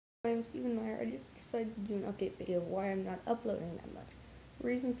My name's Steven Meyer. I just decided to do an update video of why I'm not uploading that much.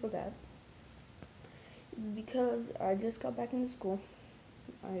 Reasons for that is because I just got back into school.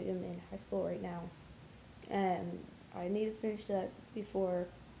 I am in high school right now, and I need to finish that before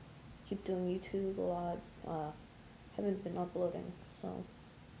I keep doing YouTube a lot. Haven't been uploading, so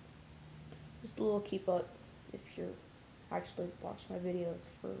just a little keep up if you're actually watching my videos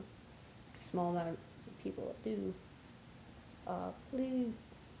for a small amount of people that do. Please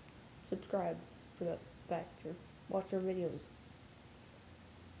subscribe for the fact or watch our videos,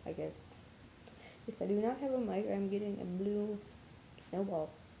 I guess. Yes, I do not have a mic. I'm getting a blue snowball.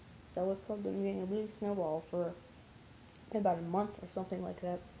 Is that what's called? I'm getting a blue snowball for about a month or something like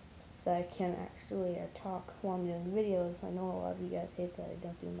that, so I can actually talk while I'm doing videos. I know a lot of you guys hate that I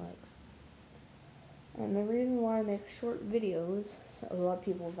don't do mics. And the reason why I make short videos, a lot of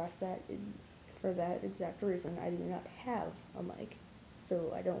people have asked that, is for that exact reason. I do not have a mic,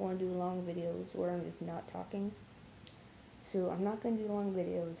 so I don't want to do long videos where I'm just not talking. So I'm not going to do long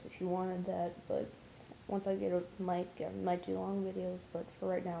videos if you wanted that, but once I get a mic, I might do long videos, but for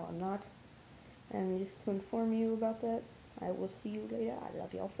right now, I'm not. And just to inform you about that, I will see you later. I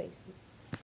love y'all faces.